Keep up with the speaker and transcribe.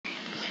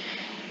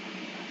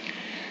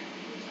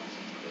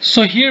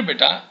So here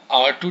beta,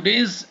 our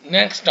today's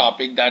next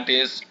topic, that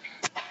is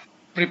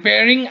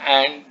preparing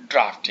and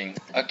drafting.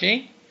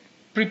 Okay,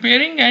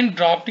 preparing and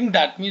drafting,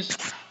 that means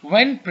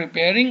when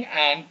preparing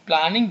and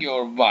planning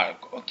your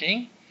work,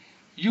 okay,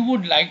 you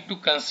would like to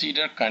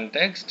consider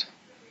context,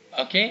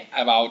 okay,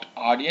 about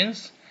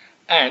audience,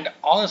 and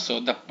also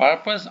the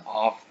purpose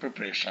of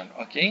preparation.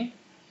 Okay,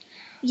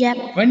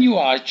 Yep. when you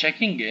are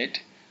checking it,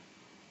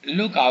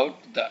 look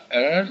out the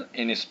error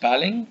in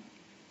spelling,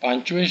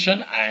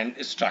 punctuation and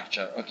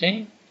structure.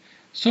 Okay,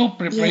 so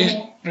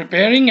Yeah.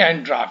 preparing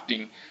and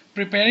drafting.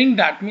 Preparing,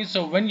 that means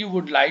so when you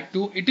would like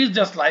to, it is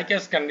just like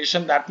as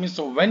condition, that means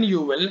so when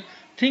you will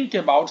think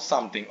about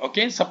something.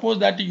 Okay, suppose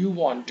that you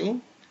want to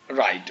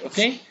write.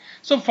 Okay,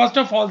 so first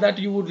of all that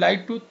you would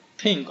like to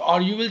think, or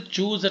you will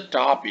choose a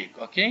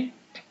topic. Okay,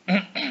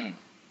 and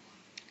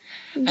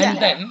Yeah.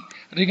 then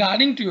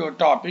regarding to your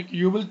topic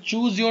you will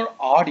choose your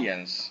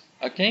audience.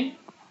 Okay,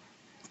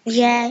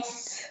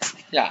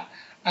 Yes. yeah,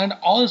 and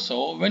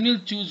also when you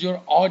choose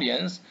your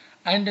audience,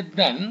 and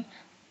then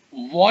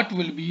what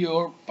will be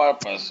your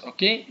purpose.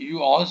 Okay,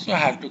 you also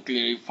have to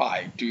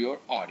clarify to your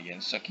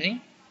audience. Okay,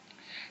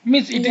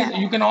 means it is, Yeah.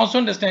 you can also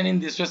understand in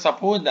this way.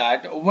 Suppose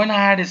that when I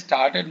had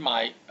started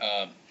my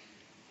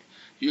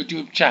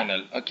YouTube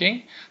channel.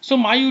 Okay, so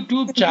my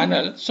YouTube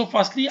channel, so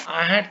firstly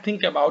I had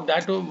think about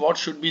that, what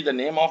should be the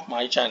name of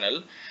my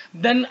channel.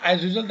 Then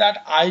as usual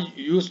that I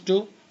used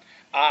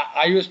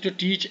to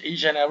teach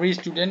each and every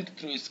student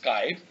through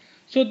Skype.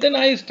 So then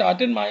I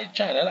started my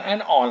channel,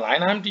 and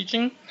online I'm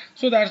teaching.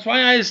 So that's why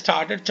I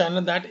started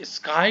channel that is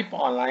Skype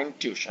Online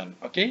Tution.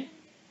 Okay,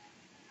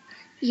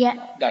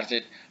 Yeah. that's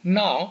it.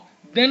 Now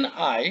then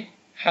I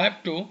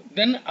have to,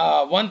 then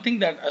one thing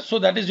that, so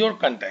that is your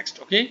context.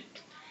 Okay,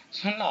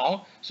 so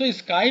now, so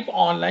Skype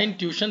online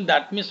tuition,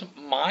 that means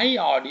my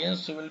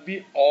audience will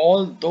be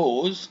all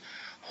those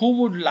who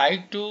would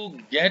like to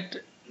get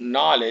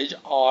knowledge,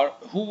 or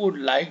who would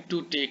like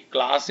to take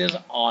classes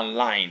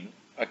online.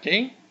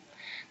 Okay,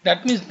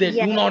 that means they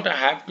Yeah. do not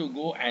have to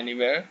go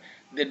anywhere,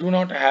 they do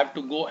not have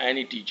to go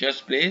any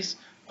teacher's place.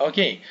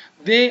 Okay,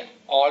 they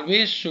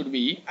always should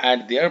be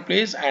at their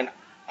place, and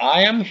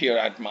I am here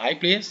at my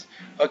place.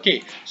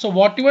 Okay, so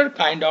whatever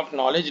kind of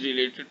knowledge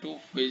related to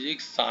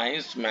physics,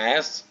 science,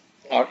 maths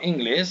or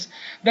English,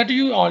 that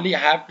you only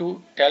have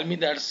to tell me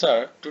that,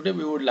 sir, today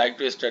we would like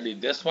to study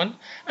this one,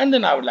 and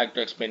then I would like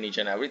to explain each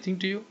and everything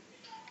to you.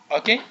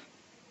 Okay,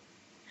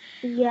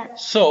 Yeah.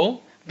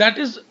 so that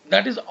is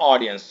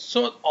audience.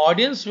 So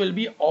audience will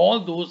be all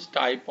those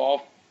type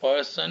of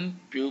person,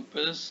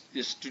 pupils,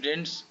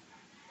 students,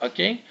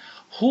 okay,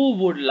 who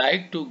would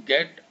like to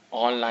get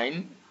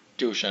online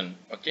tuition,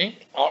 okay,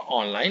 or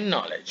online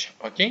knowledge.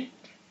 Okay,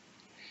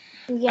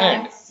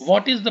 and Yes.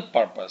 what is the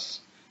purpose?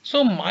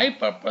 So my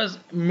purpose,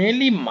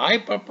 mainly my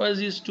purpose,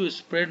 is to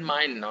spread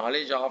my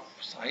knowledge of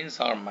science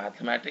or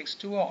mathematics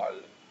to all.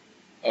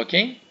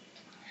 Okay,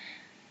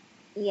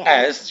 Yes.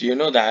 as you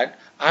know that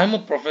I'm a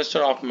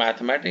professor of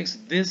mathematics.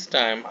 This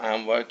time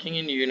I'm working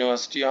in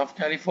University of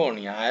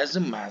California as a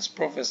math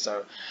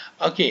professor.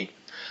 Okay,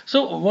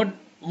 so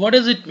what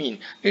does it mean?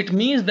 It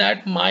means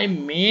that my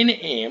main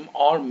aim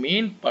or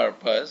main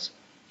purpose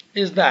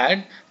is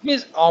that,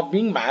 means of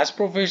being math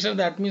professor,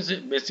 that means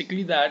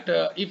basically that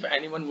if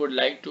anyone would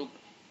like to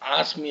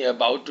ask me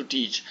about to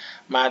teach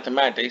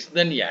mathematics,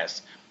 then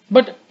yes,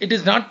 but it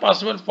is not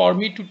possible for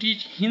me to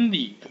teach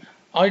Hindi,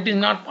 or it is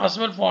not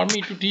possible for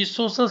me to teach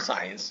social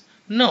science.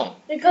 No.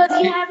 Because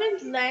you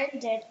haven't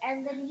learned it,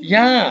 and then you need it.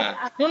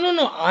 Yeah,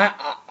 no.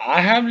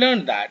 I have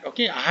learned that.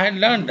 Okay, I had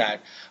learned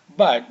that,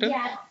 but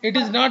Yeah. it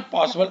is not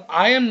possible.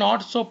 I am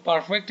not so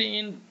perfect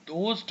in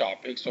those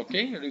topics.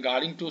 Okay,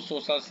 regarding to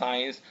social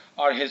science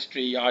or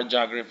history or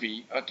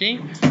geography. Okay,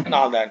 and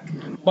all that.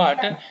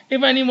 But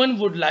if anyone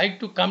would like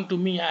to come to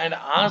me and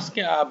ask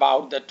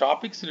about the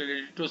topics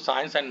related to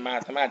science and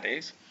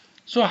mathematics,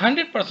 so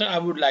 100% I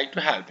would like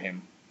to help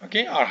him.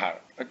 Okay, or her.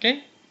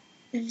 Okay.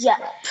 Yeah.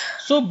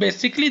 So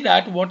basically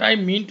that what I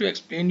mean to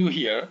explain you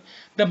here,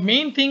 the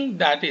main thing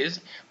that is,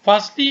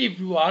 firstly if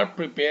you are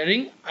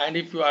preparing and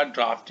if you are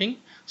drafting,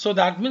 so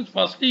that means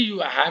firstly you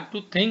have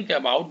to think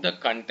about the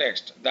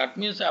context, that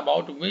means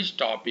about which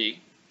topic.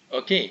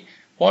 Okay,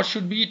 what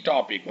should be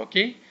topic,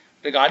 okay,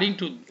 regarding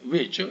to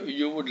which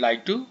you would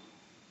like to,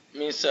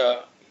 means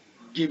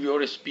give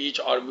your speech,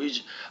 or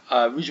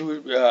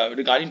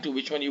regarding to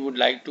which one you would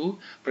like to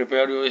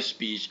prepare your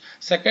speech.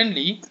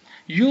 Secondly,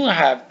 you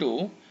have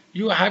to,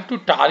 you have to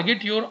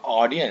target your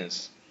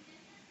audience.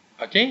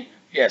 Okay,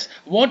 yes,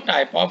 what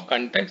type of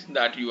context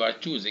that you are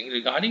choosing,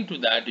 regarding to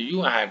that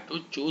you have to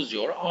choose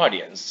your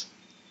audience.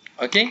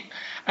 Okay,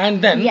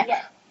 and then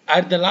Yeah.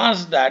 at the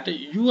last that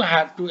you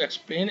have to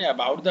explain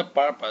about the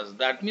purpose,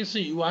 that means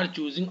you are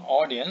choosing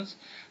audience.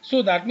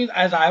 So that means,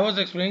 as I was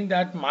explaining,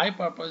 that my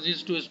purpose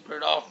is to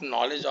spread of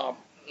knowledge of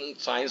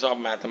science of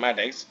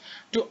mathematics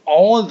to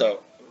all the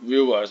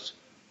viewers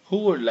who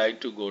would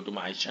like to go to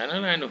my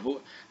channel, and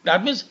who,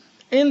 that means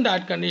in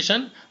that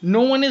condition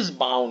no one is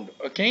bound.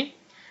 Okay,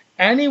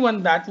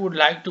 anyone that would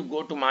like to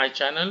go to my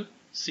channel,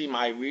 see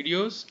my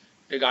videos,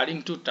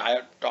 regarding to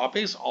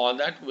topics, all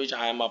that which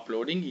I am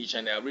uploading each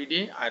and every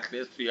day, at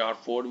least 3 or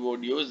 4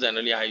 videos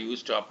generally I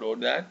used to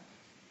upload that.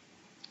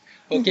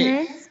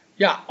 Okay,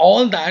 yeah,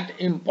 all that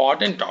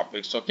important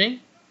topics. Okay,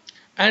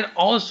 and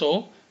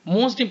also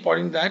most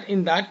important that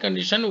in that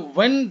condition,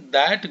 when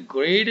that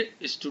grade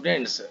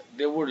students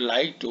they would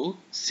like to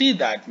see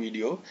that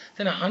video,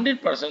 then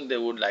 100% they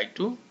would like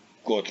to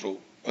go through.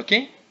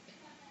 Okay,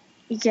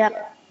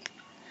 Yep.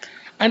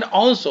 and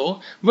also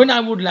when I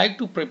would like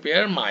to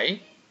prepare my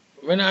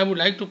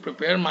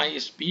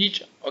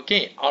speech,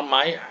 okay, or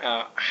my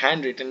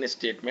handwritten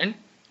statement,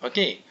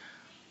 okay,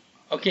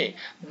 okay,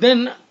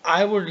 then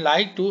I would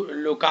like to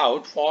look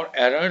out for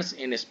errors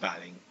in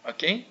spelling.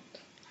 Okay,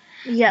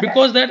 Yep.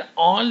 because that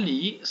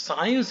only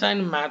science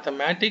and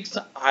mathematics,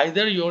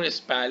 either your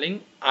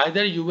spelling,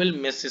 either you will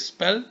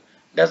misspell,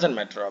 doesn't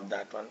matter of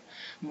that one.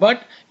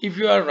 But if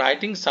you are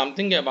writing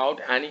something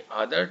about any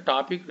other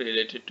topic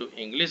related to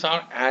English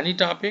or any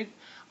topic,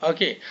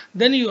 okay,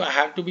 then you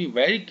have to be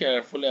very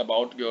careful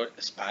about your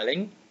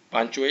spelling,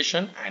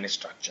 punctuation and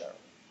structure.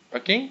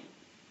 Okay,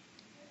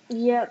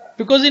 Yep.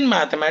 because in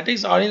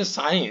mathematics or in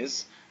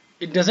science,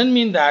 it doesn't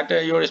mean that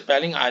your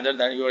spelling, either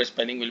that your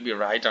spelling will be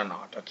right or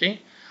not. Okay,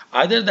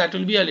 either that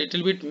will be a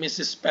little bit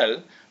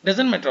misspell,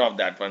 doesn't matter of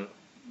that one,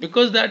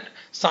 because that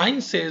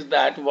science says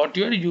that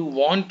whatever you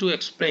want to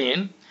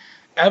explain,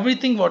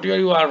 everything whatever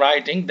you are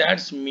writing,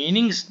 that's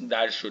meanings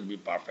that should be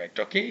perfect.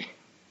 Okay,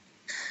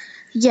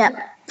 Yep.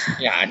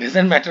 yeah, it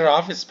doesn't matter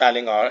of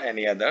spelling or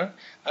any other.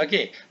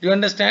 Okay, do you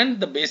understand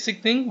the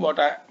basic thing,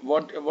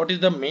 what is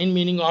the main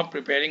meaning of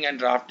preparing and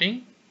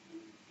drafting?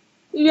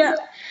 Yep.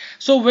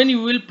 So when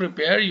you will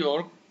prepare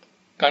your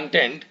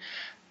content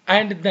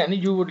and then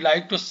you would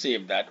like to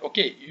save that,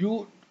 okay,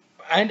 you,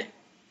 and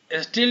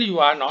still you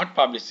are not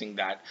publishing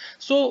that,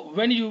 so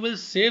when you will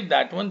save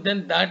that one,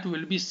 then that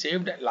will be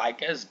saved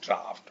like as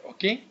draft.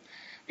 Okay,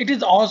 it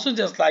is also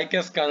just like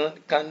as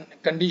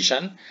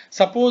condition.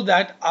 Suppose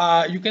that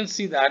you can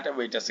see that,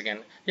 wait a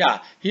second, yeah,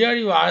 here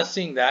you are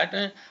seeing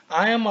that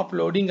I am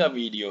uploading a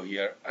video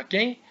here.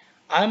 Okay,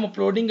 I am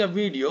uploading a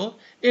video.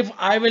 If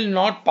I will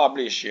not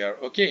publish here,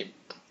 okay,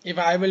 if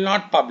I will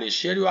not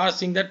publish here, you are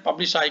seeing that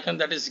publish icon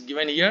that is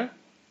given here.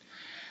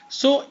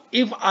 So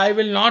if I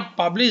will not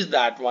publish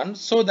that one,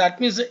 so that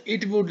means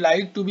it would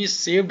like to be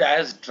saved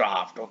as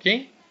draft.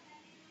 Okay,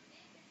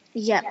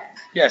 Yep.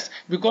 yes,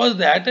 because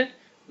that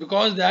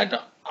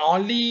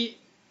only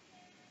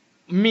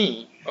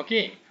me,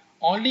 okay,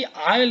 only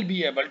I will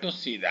be able to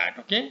see that.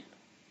 Okay,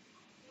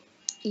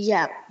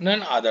 Yep.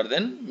 none other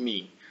than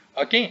me.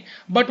 Okay,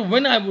 but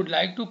when I would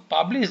like to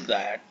publish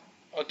that,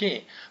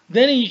 okay,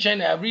 then each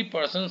and every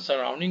person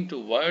surrounding to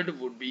world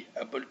would be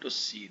able to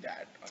see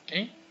that.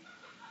 Okay,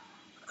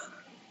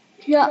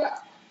 Yep.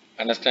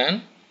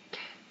 understand?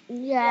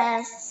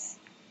 Yes.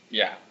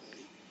 Yeah,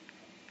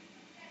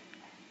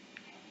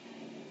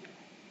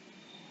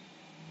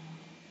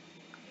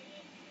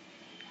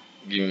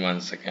 give me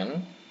 1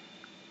 second.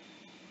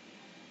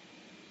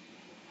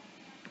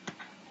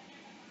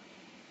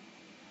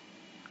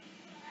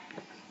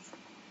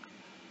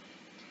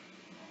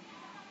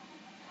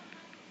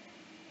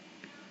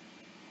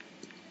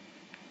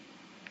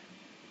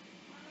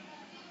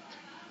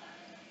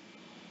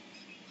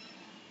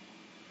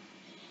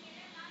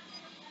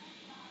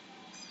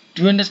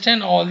 Do you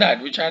understand all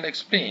that which I had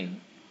explained?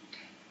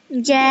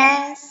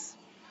 Yes.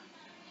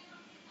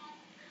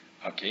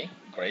 Okay,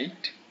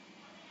 great.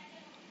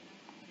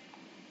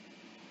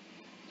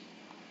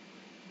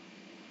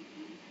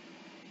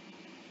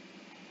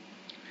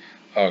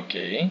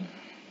 Okay,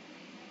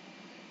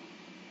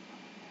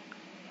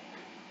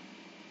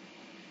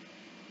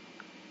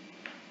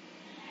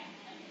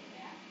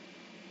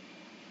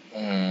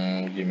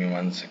 give me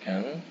 1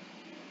 second.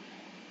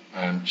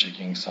 I'm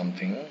checking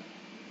something.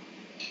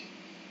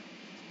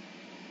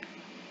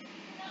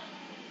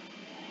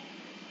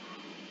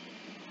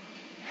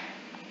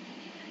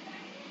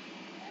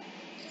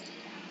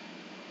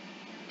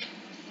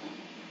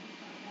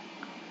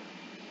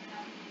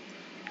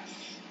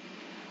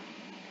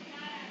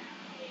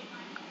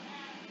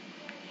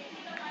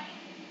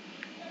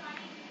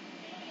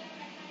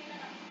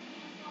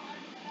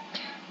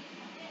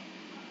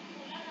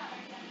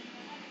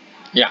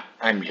 Yeah,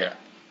 I'm here.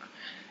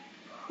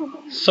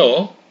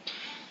 So,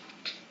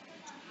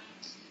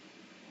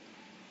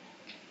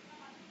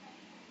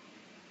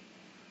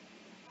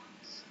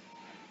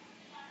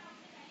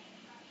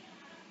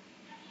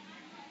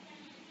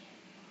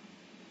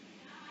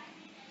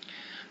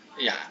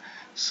 yeah,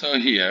 so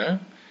here,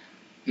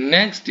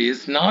 next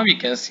is, now we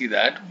can see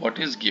that what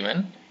is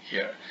given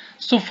here.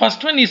 So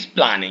first one is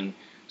planning.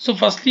 So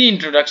firstly,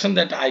 introduction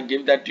that I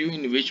give that you,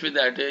 in which way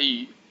that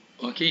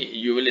okay,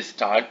 you will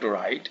start to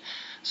write.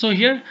 So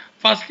here,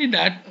 firstly,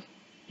 that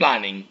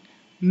planning,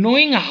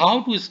 knowing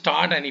how to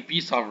start any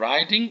piece of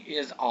writing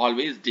is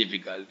always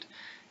difficult.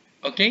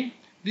 Okay,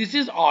 this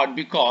is odd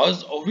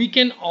because we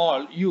can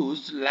all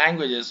use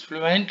languages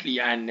fluently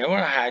and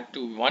never had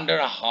to wonder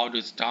how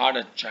to start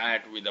a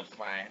chat with a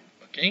friend.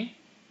 Okay,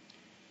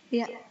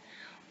 Yep.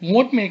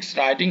 what makes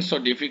writing so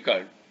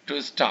difficult?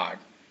 to start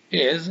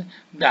is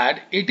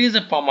that it is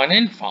a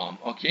permanent form,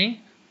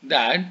 okay,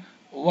 that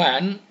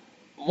when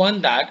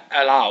one that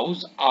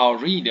allows our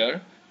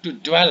reader to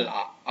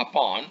dwell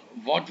upon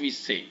what we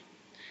say.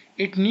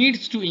 It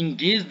needs to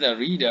engage the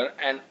reader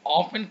and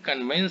often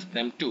convince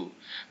them to.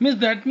 Means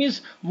that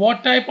means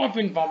what type of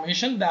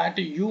information that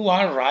you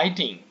are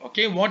writing,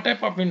 okay, what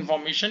type of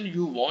information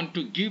you want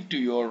to give to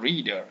your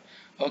reader,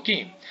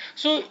 okay.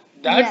 So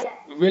Yeah. that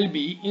will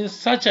be in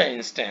such an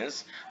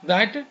instance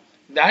that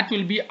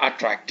will be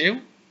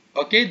attractive,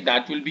 okay,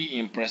 that will be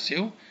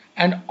impressive,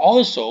 and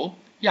also,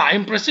 yeah,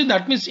 impressive,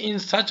 that means in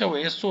such a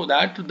way so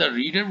that the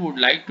reader would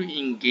like to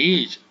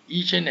engage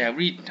each and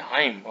every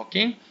time,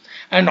 okay.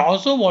 And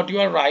also what you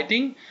are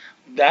writing,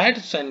 that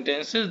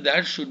sentences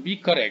that should be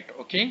correct,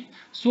 okay,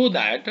 so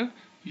that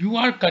you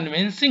are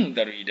convincing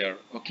the reader,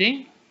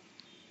 okay,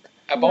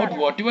 about Yeah.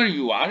 whatever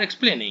you are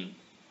explaining.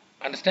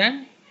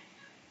 Understand?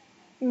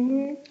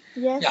 Mm-hmm.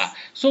 Yeah, Yes.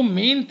 so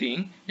main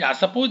thing, yeah,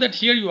 suppose that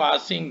here you are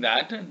seeing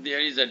that there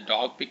is a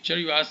dog picture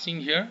you are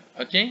seeing here,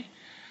 okay.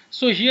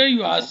 So here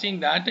you are Yeah. seeing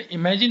that,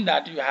 imagine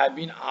that you have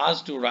been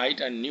asked to write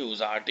a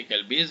news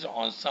article based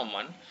on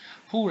someone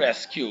who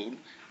rescued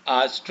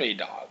a stray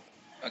dog,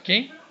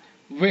 okay.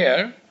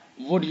 Where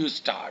would you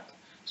start?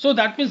 So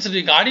that means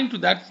regarding to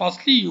that,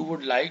 firstly you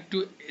would like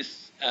to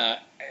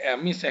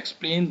means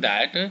explain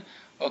that,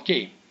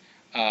 okay,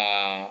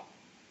 uh,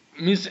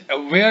 means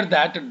where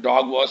that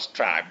dog was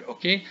trapped,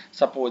 okay.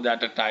 Suppose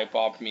that a type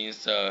of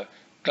means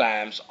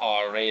clamps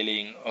or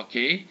railing,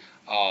 okay,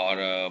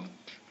 or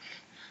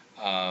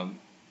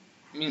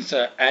means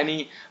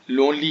any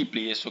lonely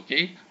place,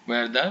 okay,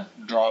 where the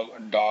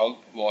dog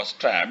was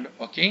trapped,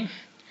 okay.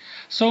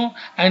 So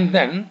and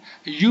then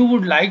you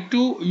would like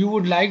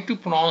to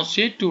pronounce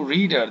it to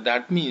reader,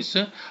 that means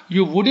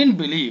you wouldn't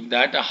believe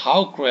that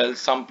how cruel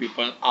some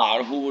people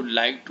are who would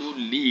like to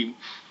leave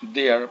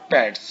their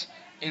pets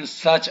in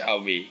such a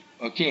way,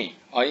 okay,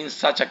 or in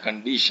such a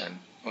condition,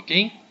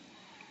 okay.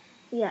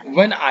 Yeah.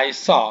 When I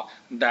saw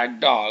that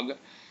dog,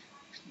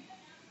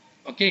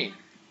 okay,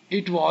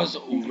 it was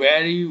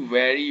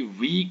very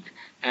weak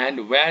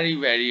and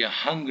very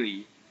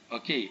hungry,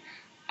 okay.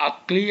 A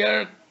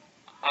clear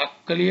a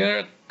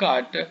clear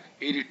cut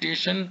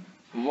irritation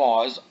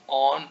was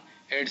on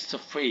its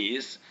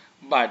face,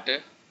 but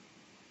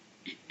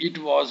it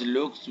was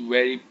looks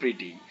very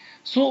pretty.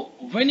 So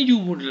when you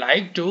would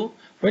like to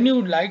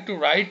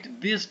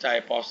write this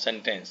type of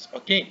sentence,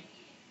 okay,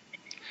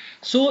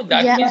 so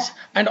that Yeah. means,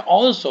 and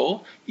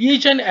also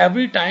each and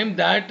every time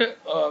that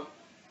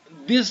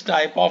this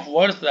type of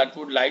words that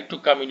would like to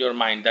come in your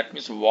mind, that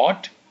means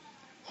what,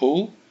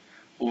 who,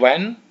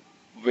 when,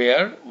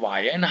 where,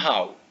 why, and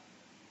how,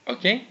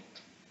 okay.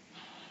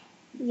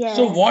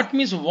 So Yes. what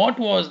means, what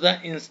was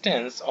the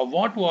instance or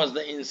what was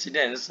the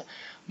incidence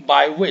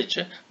by which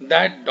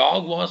that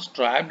dog was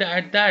trapped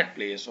at that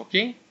place,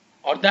 okay,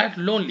 or that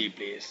lonely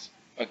place,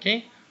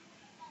 okay,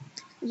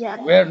 Yeah.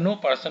 where no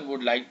person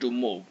would like to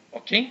move,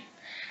 okay.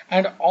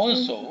 And Mm-hmm.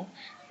 also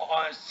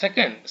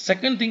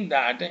second thing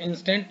that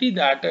instantly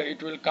that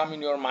it will come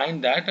in your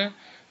mind that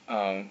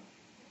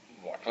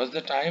what was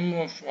the time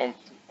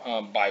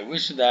of by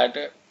which that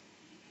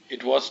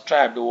it was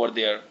trapped over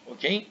there,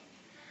 okay.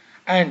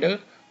 And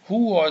who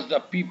was the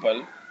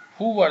people,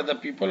 who were the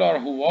people, or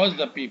who was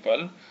the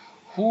people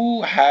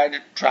who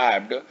had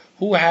trapped,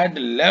 who had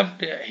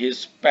left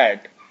his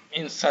pet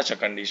in such a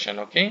condition,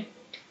 okay.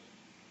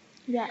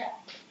 Yeah.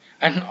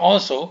 And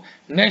also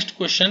next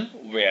question,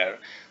 where.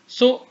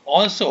 So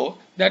also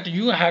that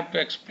you have to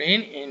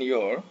explain in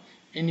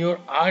your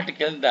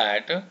article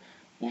that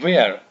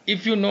where,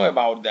 if you know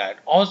about that.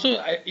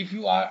 Also if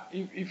you are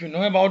if you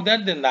know about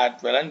that, then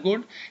that well and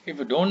good. If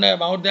you don't know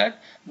about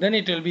that, then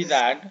it will be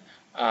that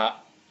uh,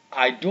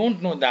 I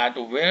don't know that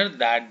where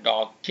that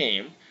dog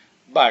came,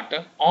 but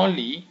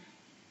only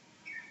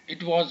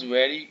it was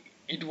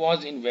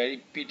in very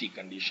pity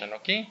condition,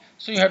 okay.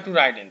 So you have to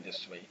write in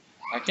this way,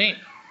 okay.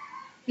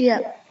 Yeah.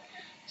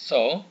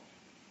 So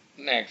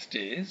next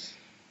is,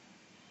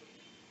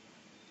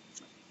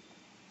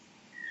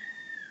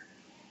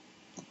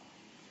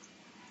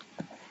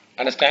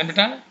 understand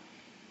beta?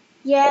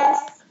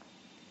 Yes.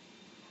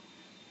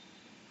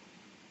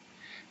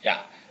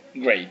 Yeah,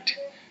 great,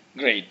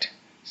 great.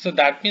 So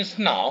that means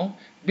now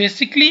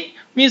basically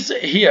means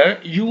here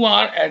you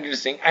are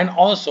addressing and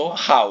also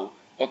how,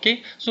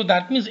 okay. So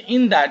that means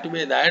in that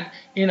way that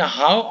in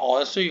how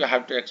also you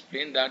have to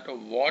explain that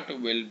what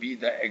will be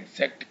the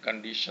exact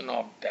condition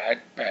of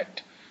that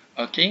pet,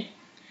 okay.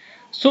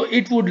 So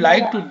it would Yeah.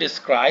 like to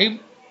describe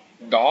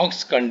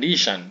dog's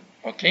condition,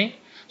 okay.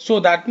 So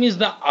that means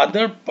the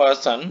other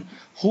person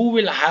who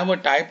will have a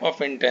type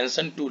of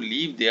intention to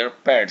leave their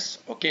pets,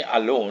 okay,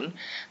 alone,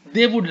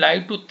 they would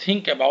like to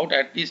think about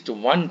at least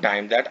one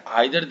time that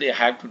either they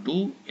have to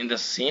do in the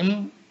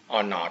same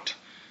or not,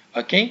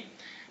 okay.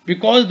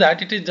 Because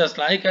that it is just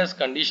like as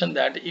condition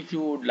that if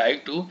you would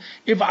like to,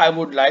 if I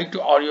would like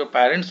to, or your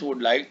parents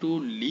would like to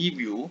leave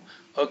you,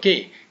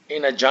 okay,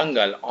 in a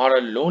jungle or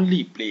a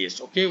lonely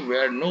place, okay,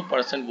 where no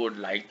person would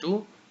like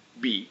to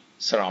be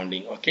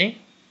surrounding, okay.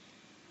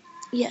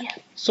 Yeah.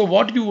 So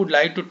what you would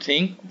like to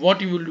think,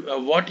 what you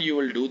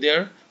will do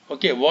there,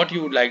 okay, what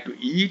you would like to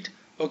eat,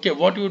 okay,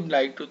 what you would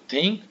like to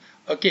think,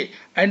 okay,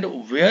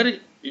 and where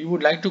you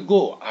would like to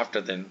go after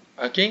then,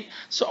 okay.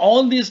 So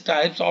all these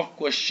types of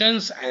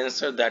questions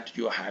answer that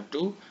you have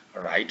to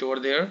write over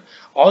there.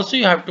 Also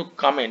you have to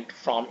comment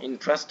from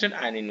interested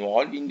and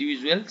involved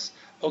individuals,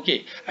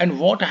 okay, and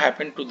what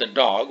happened to the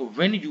dog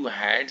when you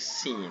had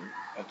seen,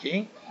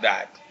 okay,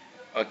 that,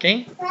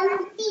 okay,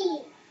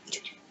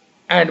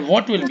 and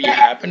what will be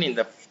happen in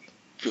the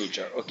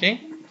future,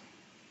 okay.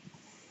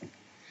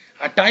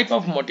 A type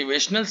of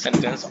motivational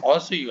sentence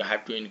also you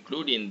have to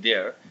include in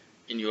there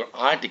in your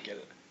article,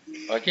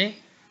 okay.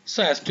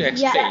 So as to Yeah.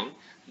 explain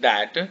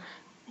that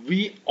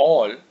we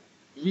all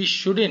we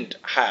shouldn't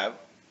have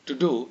to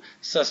do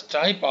such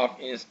type of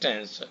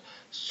instance,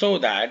 so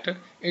that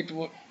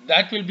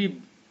that will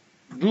be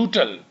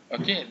brutal,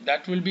 okay,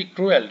 that will be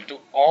cruel to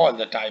all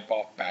the type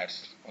of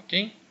pets,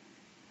 okay,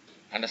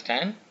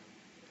 understand?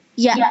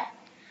 Yeah.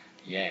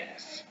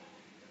 Yes,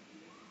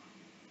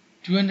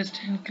 do you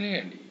understand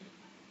clearly?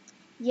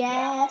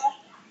 Yes.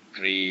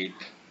 Great,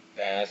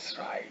 that's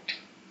right.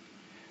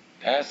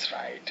 That's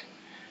right.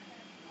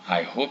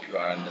 I hope you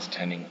are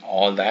understanding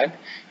all that.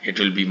 It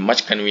will be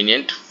much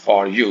convenient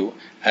for you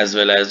as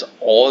well as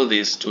all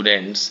the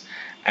students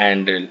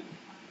and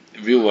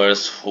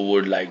viewers who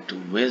would like to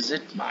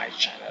visit my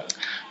channel.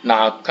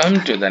 Now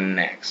come to the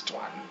next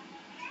one.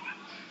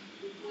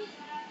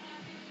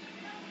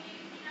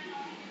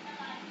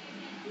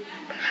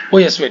 Oh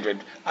yes, wait.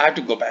 I have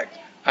to go back.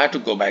 I have to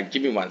go back.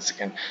 Give me 1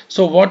 second.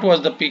 So what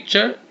was the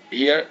picture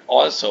here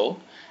also?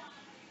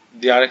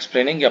 They are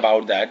explaining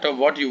about that or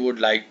what you would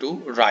like to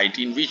write,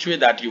 in which way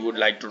that you would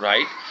like to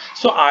write.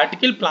 So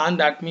article plan,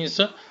 that means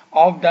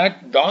of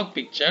that dog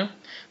picture,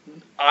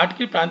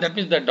 article plan, that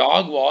means the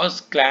dog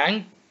was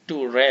clanged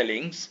to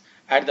railings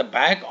at the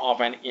back of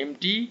an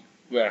empty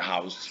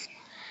warehouse.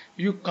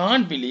 You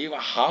can't believe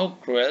how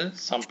cruel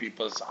some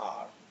people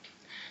are,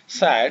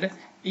 said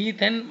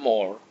Ethan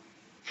Moore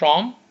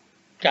from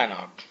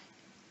Cannock.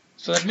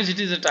 So that means it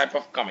is a type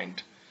of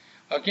comment.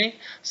 Okay,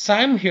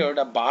 Sam heard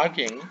the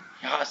barking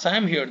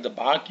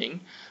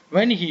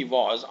when he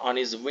was on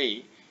his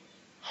way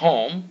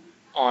home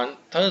on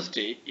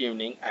Thursday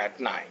evening at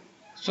 9.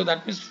 So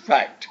that means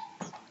fact.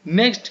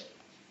 Next,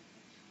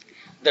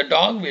 the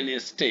dog will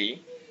stay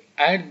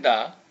at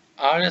the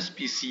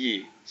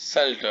RSPCA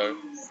shelter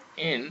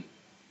in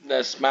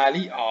the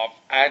Smalley of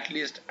at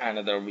least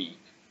another week.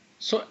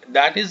 So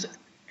that is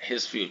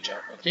his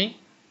future. Okay,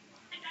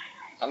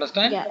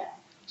 understand? Yeah.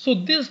 So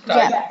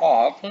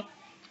Yeah.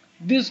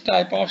 this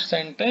type of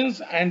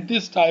sentence and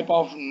this type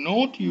of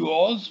note you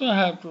also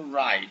have to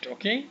write,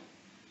 okay,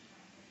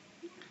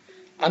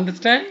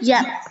 understand?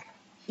 Yeah.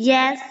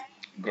 Yes.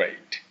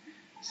 Great.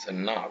 So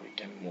now we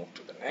can move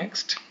to the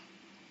next.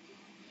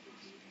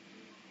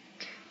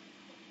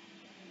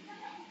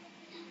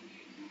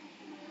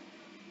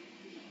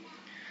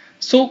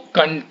 So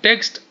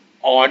context,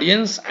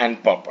 audience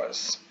and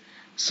purpose.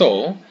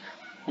 So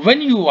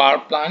when you are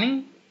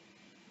planning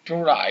to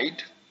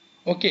write,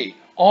 okay,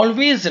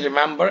 always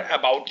remember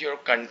about your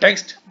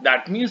context,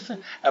 that means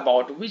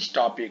about which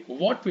topic,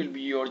 what will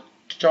be your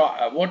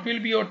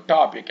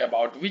topic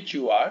about which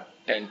you are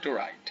tend to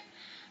write.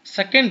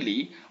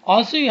 Secondly,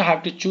 also you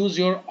have to choose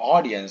your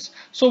audience.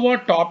 So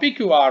what topic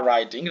you are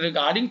writing,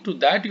 regarding to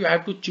that you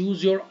have to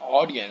choose your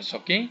audience,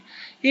 okay.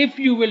 If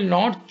you will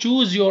not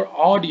choose your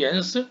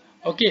audience,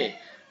 okay,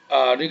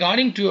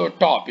 regarding to your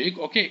topic,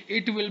 okay,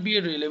 it will be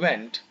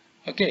irrelevant,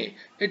 okay,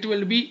 it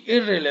will be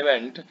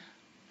irrelevant,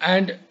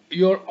 and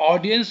your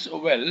audience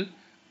will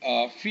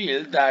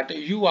feel that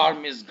you are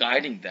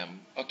misguiding them,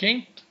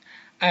 okay,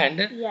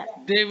 and Yeah.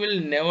 they will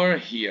never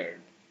hear,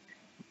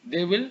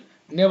 they will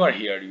never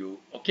hear you,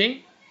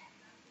 okay.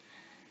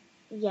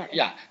 Yeah.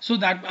 Yeah, so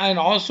that, and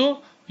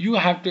also you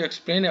have to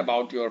explain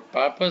about your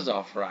purpose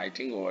of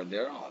writing over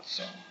there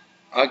also,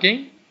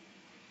 okay,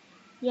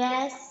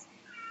 Yes.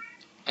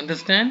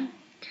 understand?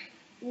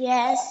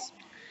 Yes.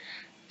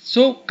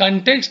 So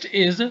context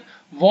is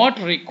what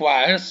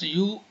requires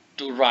you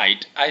to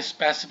write a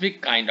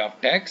specific kind of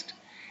text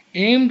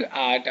aimed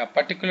at a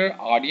particular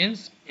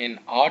audience in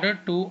order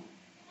to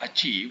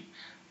achieve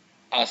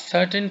a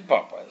certain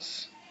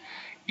purpose.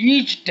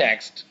 Each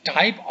text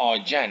type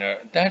or genre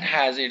that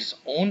has its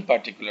own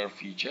particular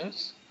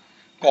features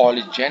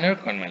called genre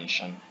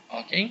convention.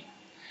 Okay,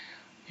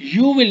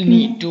 you will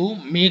need to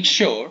make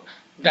sure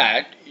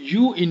that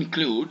you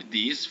include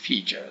these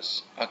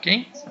features.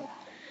 Okay, Yeah.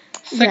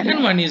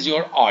 second one is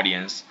your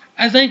audience.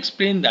 As I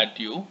explained that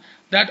to you,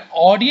 that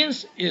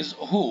audience is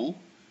who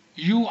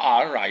you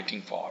are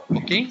writing for.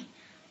 Okay,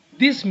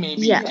 this may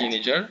be Yeah.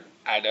 teenager,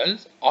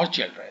 adults or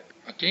children.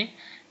 Okay,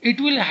 it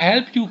will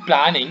help you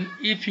planning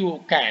if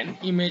you can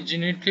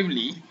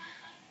imaginatively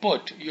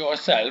put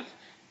yourself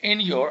in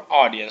your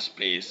audience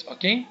place.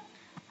 Okay,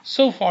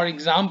 so for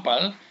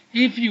example,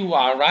 if you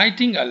are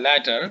writing a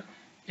letter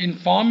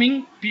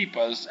informing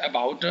people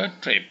about a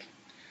trip,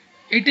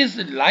 it is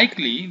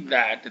likely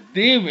that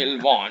they will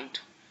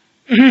want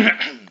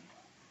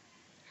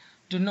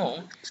to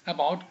know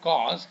about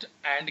cost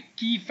and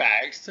key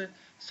facts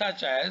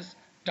such as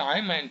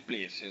time and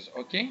places.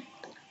 Okay,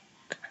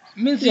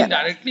 means Yep.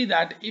 indirectly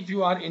that if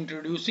you are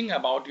introducing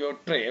about your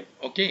trip,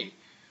 okay,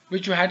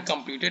 which you had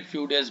completed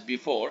few days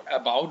before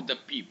about the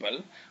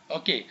people,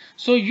 okay,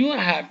 so you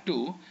have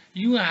to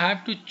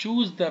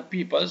choose the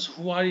peoples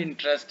who are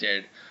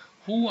interested,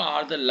 who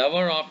are the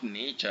lover of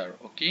nature,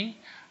 okay,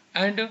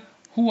 and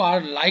who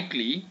are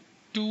likely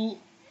to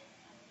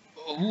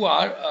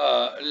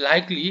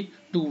likely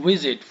to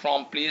visit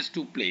from place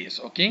to place.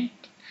 Okay,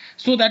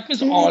 so that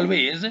means Mhm.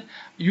 always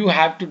you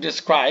have to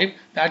describe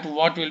that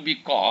what will be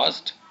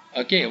cost,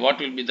 okay, what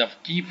will be the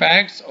key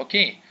facts,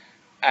 okay,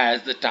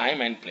 as the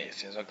time and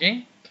places.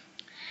 Okay,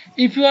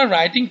 if you are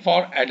writing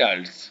for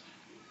adults,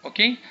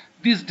 okay,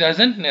 this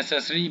doesn't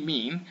necessarily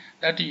mean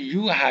that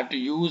you have to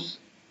use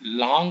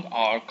long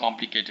or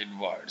complicated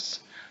words.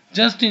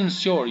 Just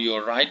ensure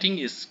your writing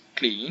is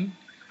clean,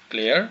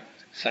 clear,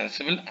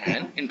 sensible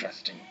and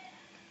interesting.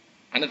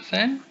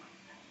 Understand?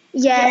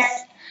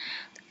 Yes.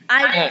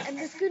 And I'm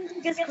just going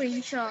to take a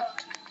screenshot.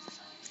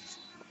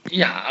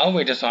 yeah,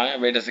 wait a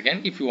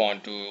second. If you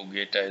want to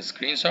get a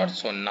screenshot,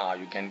 so now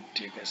you can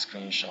take a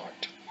screenshot.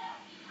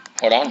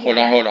 Hold on, hold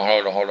Yeah. on, hold on,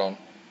 hold on, hold on.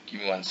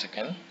 Give me 1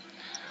 second.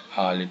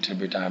 A little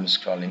bit I'm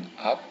scrolling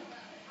up.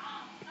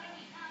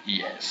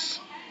 Yes.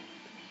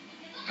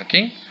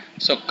 Okay.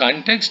 So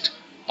context,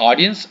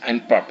 audience,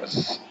 and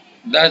purpose.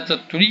 That's the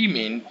three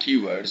main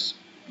keywords.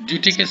 Do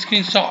you take a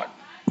screenshot?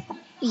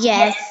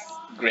 Yes.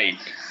 Great.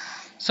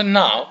 So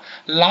now,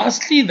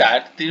 lastly,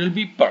 that there will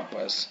be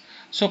purpose.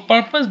 So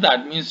purpose,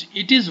 that means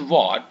it is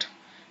what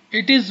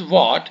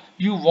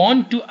you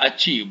want to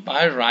achieve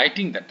by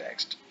writing the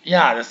text.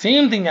 Yeah, the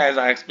same thing as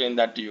I explained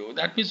that to you.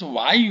 That means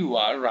why you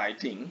are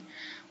writing,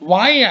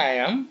 why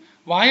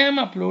I am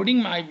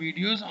uploading my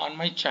videos on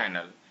my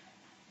channel.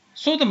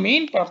 So the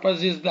main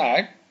purpose is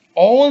that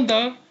all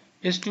the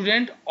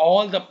student,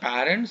 all the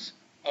parents,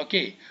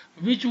 okay,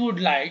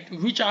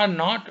 who are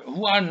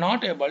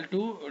not able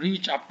to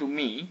reach up to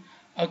me,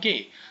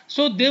 okay,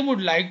 so they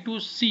would like to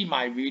see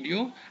my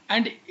video,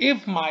 and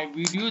if my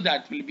video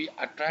that will be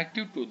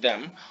attractive to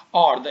them,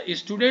 or the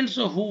students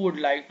who would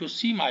like to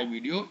see my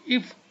video,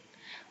 if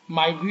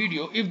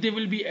they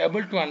will be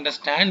able to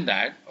understand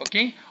that,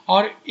 okay,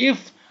 or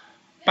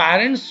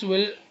parents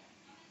will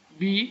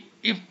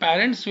if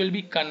parents will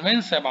be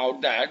convinced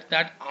about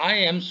that I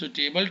am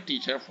suitable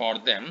teacher for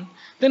them,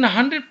 then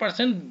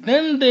 100%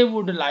 then they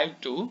would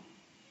like to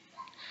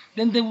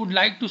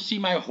see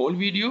my whole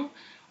video.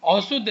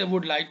 Also they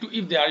would like to,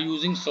 if they are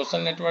using social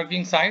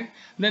networking site,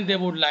 then they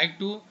would like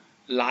to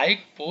like,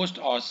 post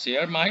or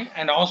share my,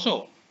 and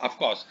also of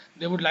course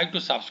they would like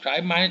to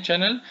subscribe my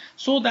channel,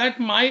 so that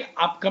my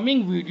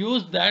upcoming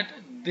videos that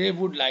they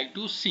would like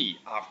to see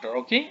after.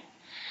 Okay,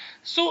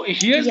 so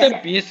here Yep. the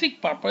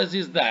basic purpose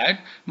is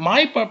that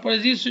my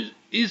purpose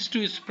is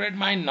to spread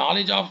my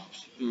knowledge of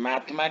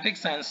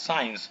mathematics and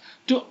science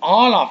to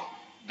all of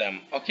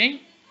them.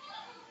 Okay,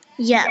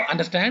 Yep.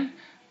 understand?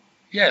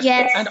 Yes, and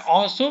Yes.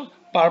 also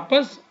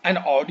purpose and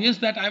audience,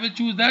 that I will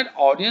choose that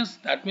audience,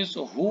 that means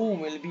who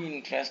will be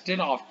interested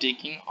of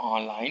taking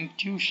online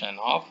tuition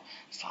of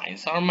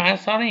science or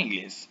maths or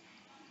English.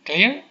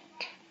 Clear?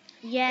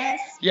 Yes.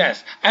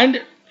 Yes,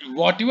 and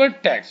whatever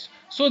text.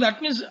 So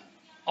that means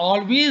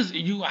always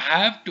you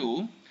have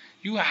to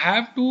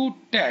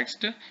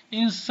text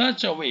in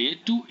such a way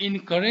to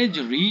encourage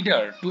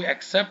reader to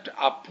accept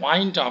a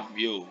point of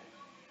view,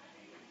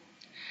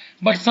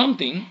 but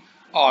something,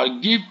 or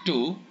give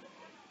to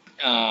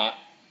uh,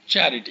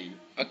 charity.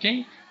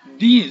 Okay,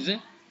 these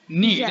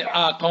need Yep.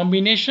 a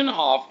combination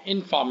of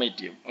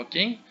informative,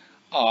 okay,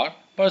 or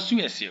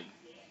persuasive.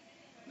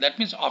 That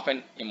means of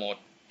an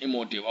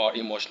emotive or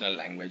emotional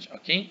language.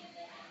 Okay,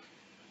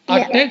 a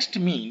Yep. text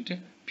meant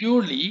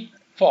purely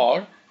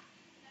for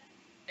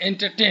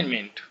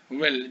entertainment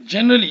will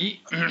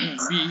generally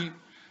be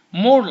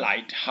more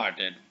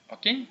light-hearted.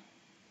 Okay,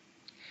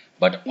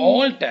 but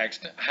all Mm.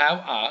 text have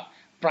a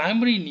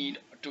primary need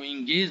to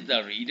engage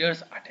the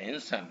reader's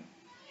attention.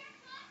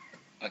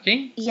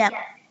 Okay, Yep.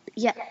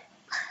 Yep.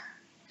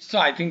 so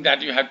I think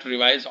that you have to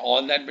revise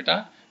all that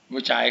beta,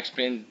 which I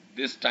explained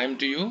this time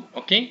to you.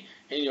 Okay,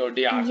 in your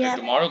day after Yep.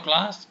 tomorrow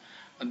class,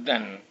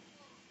 then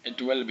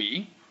it will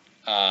be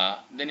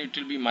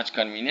much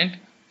convenient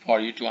for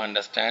you to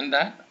understand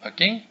that.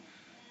 Okay,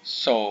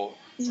 so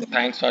Yep.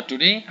 thanks for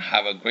today,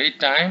 have a great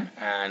time,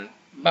 and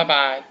bye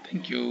bye,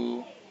 thank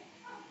you.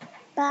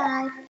 Bye.